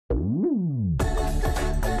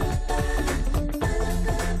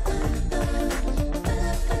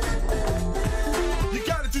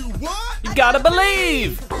gotta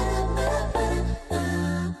believe.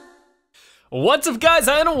 What's up guys,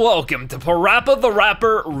 and welcome to PaRappa the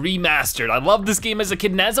Rapper Remastered. I love this game as a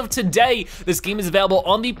kid, and as of today, this game is available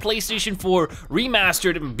on the PlayStation 4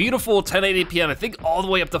 Remastered in beautiful 1080p, and I think all the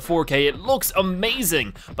way up to 4K. It looks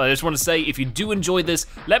amazing, but I just wanna say, if you do enjoy this,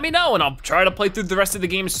 let me know, and I'll try to play through the rest of the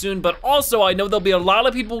game soon, but also I know there'll be a lot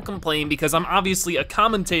of people complain because I'm obviously a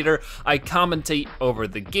commentator. I commentate over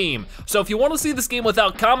the game. So if you wanna see this game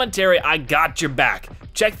without commentary, I got your back.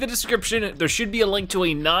 Check the description, there should be a link to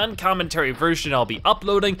a non-commentary version I'll be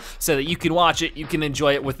uploading so that you can watch it, you can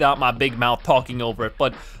enjoy it without my big mouth talking over it.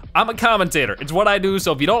 But I'm a commentator, it's what I do,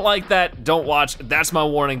 so if you don't like that, don't watch, that's my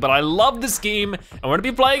warning. But I love this game, and we're gonna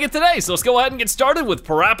be playing it today, so let's go ahead and get started with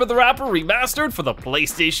PaRappa the Rapper Remastered for the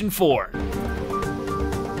PlayStation 4.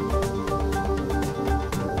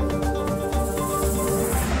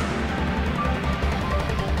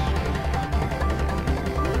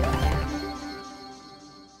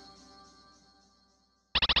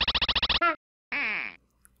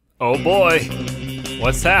 Oh boy,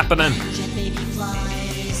 what's happening?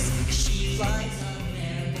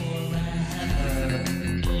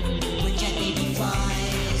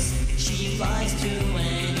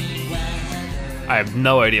 I have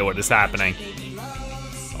no idea what is happening.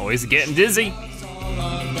 Oh, he's getting dizzy.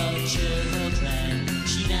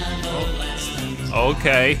 Oh,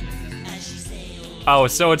 okay. Oh,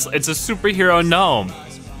 so it's a superhero gnome.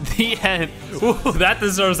 The end. Ooh, that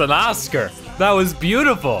deserves an Oscar. That was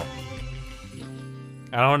beautiful.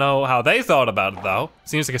 I don't know how they thought about it though.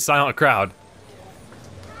 Seems like a silent crowd.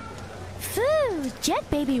 Phew, Jet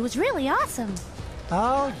Baby was really awesome.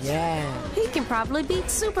 Oh yeah. He can probably beat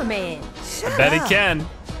Superman. I bet he can.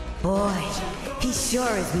 Boy, he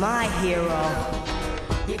sure is my hero.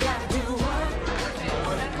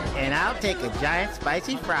 And I'll take a giant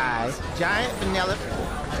spicy fries, giant vanilla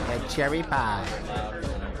and cherry pie.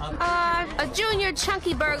 A junior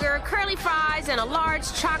chunky burger, curly fries, and a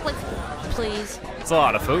large chocolate, please. It's a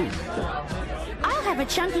lot of food. I'll have a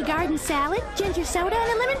chunky garden salad, ginger soda,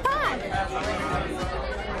 and a lemon pie.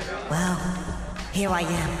 Well, here I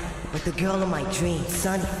am with the girl of my dreams,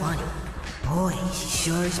 Sunny Funny. Boy, she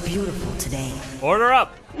sure is beautiful today. Order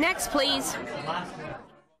up. Next, please.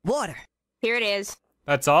 Water. Here it is.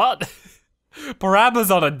 That's odd. PaRappa's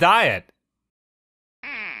on a diet.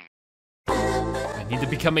 Need to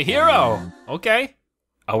become a hero. Okay.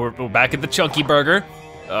 Oh, we're back at the Chunky Burger.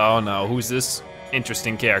 Oh no, who's this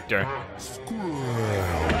interesting character?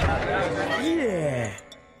 Yeah.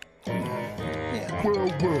 Well,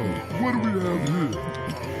 what do we have here?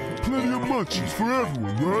 Plenty of munchies for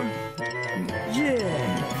everyone, right?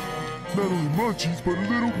 Yeah. Not only munchies, but a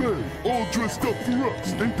little bag, all dressed up for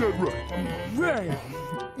us. Ain't that right? Right.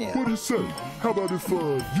 Yeah. What do you say? How about if you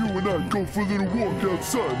and I go for a little walk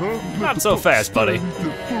outside, huh? Not so fast, buddy.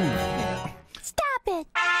 Stop it.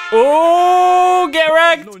 Oh, get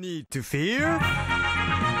wrecked. No need to fear.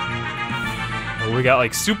 Oh, we got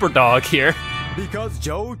like Super Dog here. Because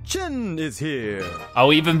Joe Chin is here.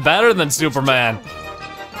 Oh, even better than Superman.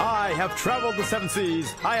 I have traveled the 7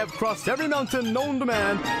 seas. I have crossed every mountain known to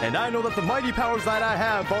man, and I know that the mighty powers that I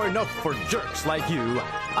have are enough for jerks like you.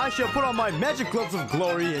 I shall put on my magic gloves of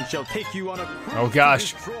glory and shall take you on a cruise. Oh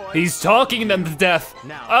gosh, he's talking them to death.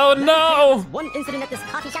 Now, oh no! One incident at this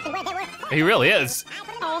coffee shop where they were. He really is.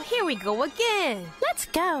 Oh, here we go again. Let's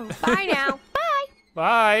go. Bye now. Bye.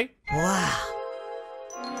 Bye. Wow.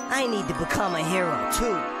 I need to become a hero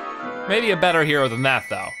too. Maybe a better hero than that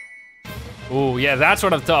though. Ooh, yeah, that's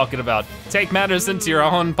what I'm talking about. Take matters into your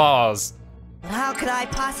own paws. But how could I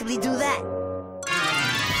possibly do that?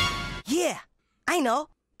 Yeah, I know.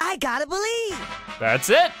 I gotta believe. That's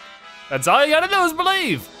it. That's all you gotta do is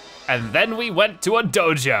believe. And then we went to a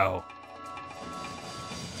dojo.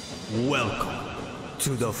 welcome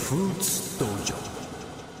to the Fruits Dojo.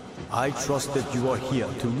 I trust that you are here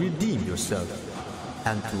to redeem yourself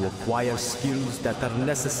and to acquire skills that are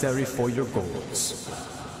necessary for your goals.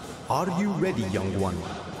 Are you ready, young one?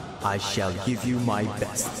 I shall give you my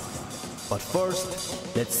best. But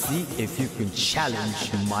first, let's see if you can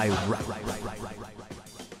challenge my rap.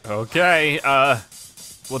 Okay,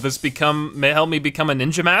 will this help me become a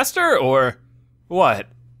ninja master, or what?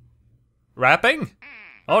 Rapping?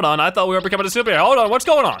 Hold on, I thought we were becoming a superhero. Hold on, what's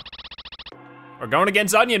going on? We're going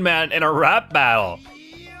against Onion Man in a rap battle.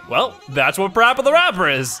 Well, that's what PaRappa the Rapper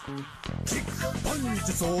is. knowledge,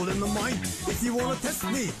 it's all in the mind. If you wanna test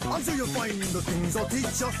me, I'm sure you'll find the things I'll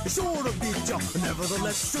teach ya. Sure to beat ya.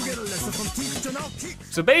 Nevertheless, you'll get a lesson from teacher. Now kick.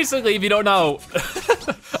 So basically, if you don't know,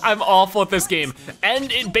 I'm awful at this game.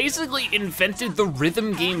 And it basically invented the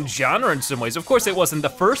rhythm game genre in some ways. Of course, it wasn't the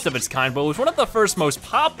first of its kind, but it was one of the first most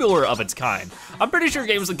popular of its kind. I'm pretty sure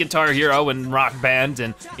games like Guitar Hero and Rock Band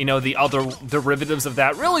and, you know, the other derivatives of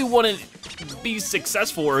that really wouldn't be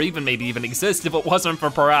successful or even maybe even exist if it wasn't for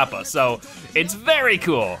PaRappa. So it's very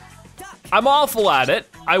cool. I'm awful at it.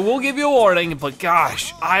 I will give you a warning, but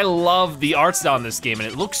gosh, I love the art style in this game, and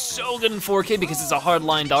it looks so good in 4K because it's a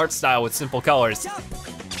hard-lined art style with simple colors.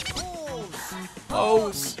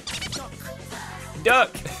 Pose.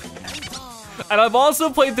 Duck. And I've also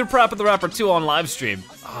played through PaRappa the Rapper 2 on live stream.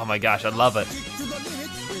 Oh my gosh, I love it.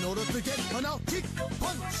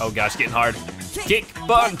 Oh gosh, getting hard. Kick,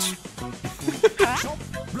 punch.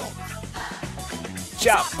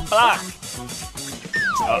 Chop, block.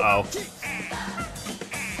 Uh-oh.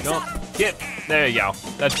 Jump, hit. There you go,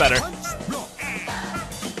 that's better.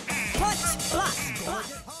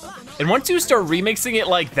 And once you start remixing it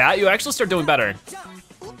like that, you actually start doing better.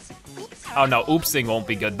 Oh no, oopsing won't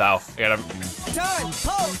be good though. I gotta...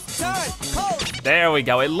 There we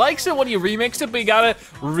go. It likes it when you remix it, but you gotta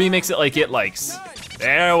remix it like it likes.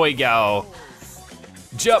 There we go.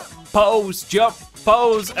 Jump, pose,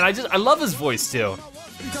 and I love his voice too.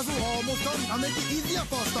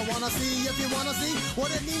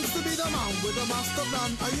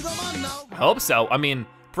 I hope so. I mean,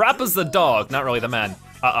 PaRappa's the dog, not really the man.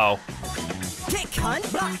 Uh-oh. Kick,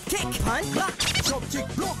 punch, block, kick, punch, block. Chop, kick,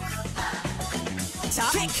 block.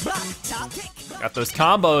 Chop, kick, block, chop, kick. Got those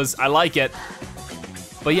combos, I like it.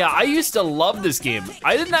 But yeah, I used to love this game.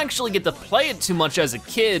 I didn't actually get to play it too much as a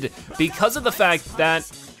kid because of the fact that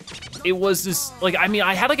it was this, like, I mean,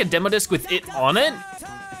 I had like a demo disc with it on it,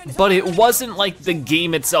 but it wasn't like the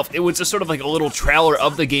game itself. It was just sort of like a little trailer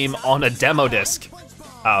of the game on a demo disc.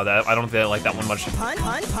 Oh, I don't think I like that one much. Punch,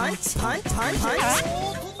 punch, punch, punch, punch, punch.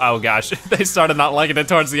 Oh gosh, they started not liking it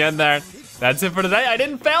towards the end there. That's it for today. I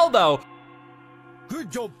didn't fail though.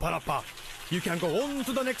 Good job, PaRappa. You can go on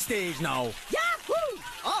to the next stage now. Yahoo!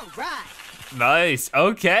 All right. Nice,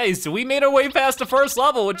 okay, so we made our way past the first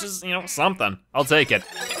level, which is, you know, something. I'll take it.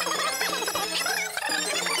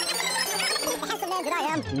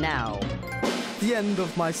 Now. The end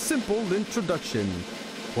of my simple introduction.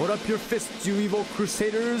 Put up your fists, you evil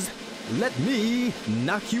crusaders. Let me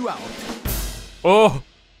knock you out. Oh,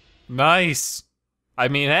 nice. I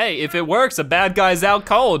mean, hey, if it works, a bad guy's out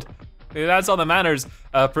cold. That's all that matters.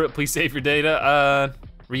 Please save your data.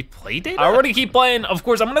 Replay data? I already keep playing. Of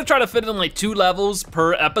course, I'm gonna try to fit in like 2 levels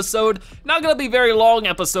per episode. Not gonna be very long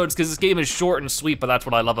episodes because this game is short and sweet, but that's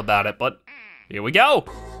what I love about it. But here we go.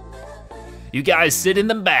 You guys sit in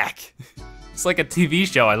the back. It's like a TV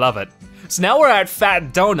show, I love it. So now we're at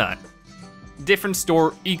Fat Donut. Different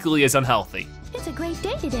store, equally as unhealthy. It's a great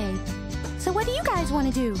day today. So what do you guys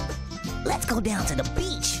want to do? Let's go down to the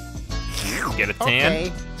beach. Get a tan.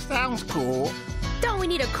 Okay, sounds cool. Don't we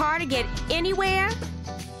need a car to get anywhere?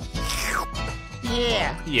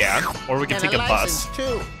 Yeah. Yeah, or we can And take a bus. license,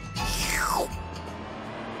 too.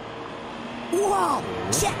 Whoa,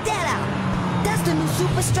 check that out. That's the new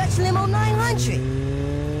Super Stretch Limo 900.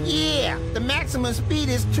 Yeah, the maximum speed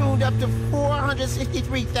is tuned up to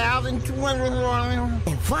 463,200.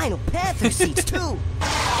 And vinyl Panther seats too.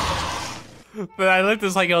 But I like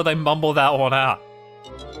this, like, oh, they mumble that one out.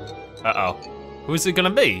 Uh-oh. Who's it gonna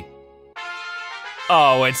be?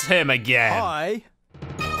 Oh, it's him again. Hi.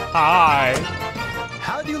 Hi.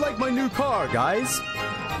 How do you like my new car, guys?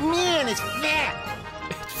 Man, it's fat.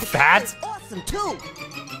 Fat? Awesome too.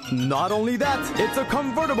 Not only that, it's a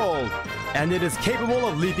convertible. And it is capable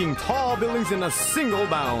of leaping tall buildings in a single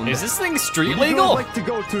bound. Is this thing street Would you legal? like to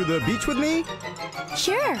go to the beach with me?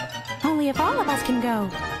 Sure. Only if all of us can go.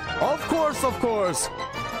 Of course, of course.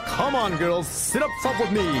 Come on, girls, sit up front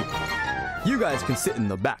with me. You guys can sit in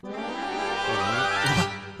the back.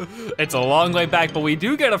 It's a long way back, but we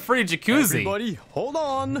do get a free jacuzzi. Everybody, hold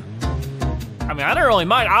on. I mean, I don't really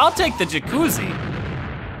mind. I'll take the jacuzzi.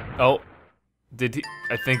 Oh, did he?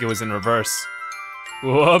 I think it was in reverse.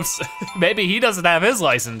 Whoops. Maybe he doesn't have his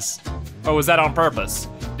license. Or was that on purpose?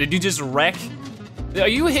 Did you just wreck? Are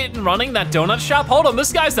you hit and running that donut shop? Hold on,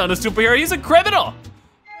 this guy's not a superhero, he's a criminal.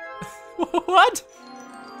 What?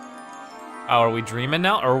 Oh, are we dreaming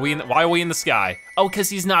now? Or are we why are we in the sky? Oh, cause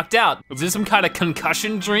he's knocked out. Is this some kind of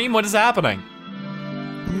concussion dream? What is happening?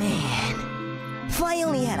 Man, if I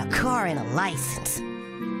only had a car and a license,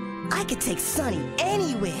 I could take Sonny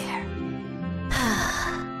anywhere.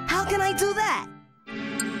 How can I do that?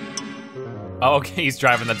 Oh, okay, he's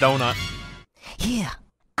driving the donut. Yeah,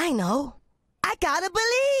 I know. I gotta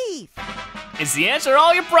believe. It's the answer to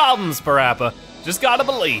all your problems, PaRappa. Just gotta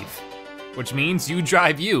believe. Which means you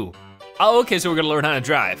drive you. Oh, okay, so we're gonna learn how to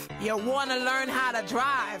drive. You wanna learn how to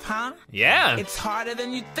drive, huh? Yeah. It's harder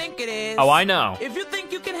than you think it is. Oh, I know. If you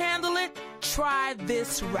think you can handle it, try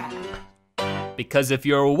this rap. Because if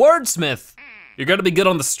you're a wordsmith, you're gonna be good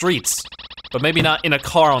on the streets, but maybe not in a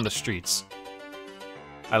car on the streets.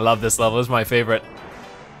 I love this level, this is my favorite.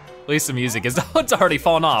 At least the music is, it's already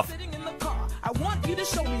fallen off. Sitting in the car, I want you to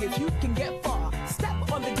show me if you can get far.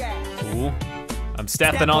 Step on the gas. Ooh, I'm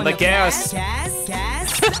stepping on the gas. Gas.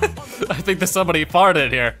 I think there's somebody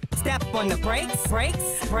farted here. Step on the brakes.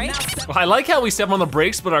 I like how we step on the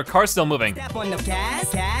brakes, but our car's still moving. Step on the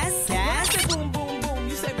gas. Boom, boom, boom.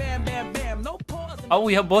 You say bam, bam, bam. No pause. Oh,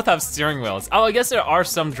 we both have steering wheels. Oh, I guess there are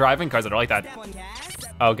some driving cars that are like that.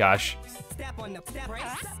 Oh gosh. Step on the brakes.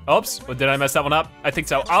 Oops, did I mess that one up? I think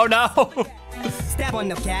so. Oh no! Step on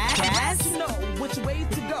the gas. You know which way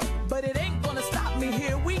to go, but it ain't gonna stop me.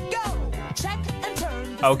 Here we go. Check and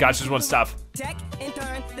turn. Oh gosh, there's one stuff. Check and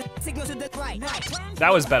turn the signal to the right.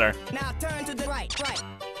 That was better. Now turn to the right.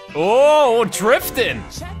 Oh, drifting!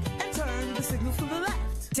 Check and turn the signals to the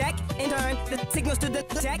left. Check and turn the signals to the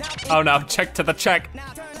check. Oh no, check to the check.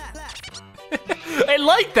 Now turn left. I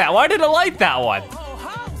like that. Why did I like that one?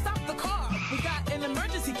 Ho, stop the car. We got an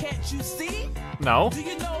emergency, can't you see? No. Do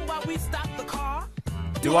you know why we stopped the car?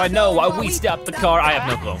 Do I know why we stopped the car? I have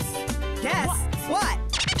no clue. Yes. What?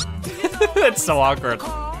 It's so awkward.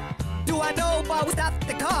 Do I know why we stopped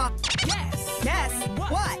the car? Yes.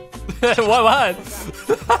 What? What?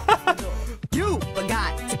 You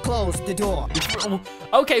forgot to close the door.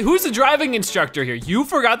 Okay, who's the driving instructor here? You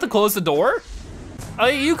forgot to close the door?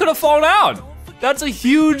 You could have fallen out. That's a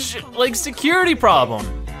huge, like, security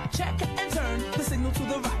problem. Check and turn the signal to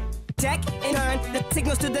the right. Check and turn the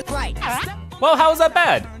signals to the right. Well, how is that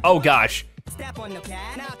bad? Oh gosh. Step on the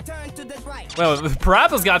gas. Now turn to the right. Well,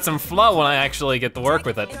 PaRappa's got some flow when I actually get to work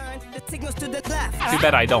with it. Turn the signals to the left. Too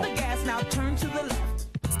bad I don't. The gas, now turn to the left.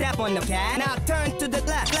 Step on the gas. Now turn to the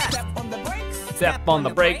left. Step on the brakes. Step on the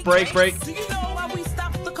brake. Do you know why we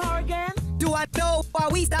stopped the car again? Do I know why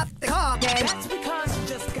we stopped the car again? That's because you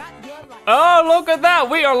just got your license. Oh, look at that.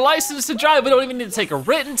 We are licensed to drive. We don't even need to take a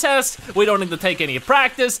written test. We don't need to take any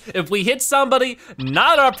practice. If we hit somebody,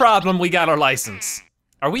 not our problem, we got our license.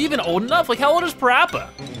 Are we even old enough? Like, how old is PaRappa?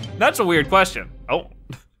 That's a weird question. Oh,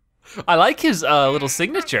 I like his little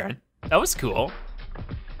signature. That was cool.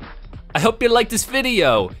 I hope you liked this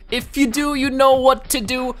video. If you do, you know what to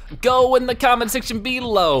do. Go in the comment section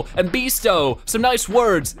below and bestow some nice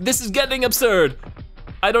words. This is getting absurd.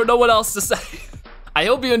 I don't know what else to say. I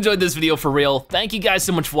hope you enjoyed this video for real. Thank you guys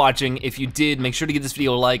so much for watching. If you did, make sure to give this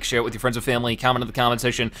video a like, share it with your friends and family, comment in the comment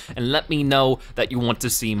section, and let me know that you want to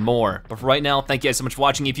see more. But for right now, thank you guys so much for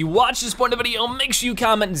watching. If you watched this point of the video, make sure you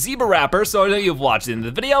comment Zebratastic so I know you've watched the end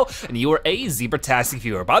of the video and you are a Zebratastic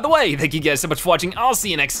viewer. By the way, thank you guys so much for watching. I'll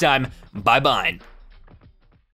see you next time. Bye-bye.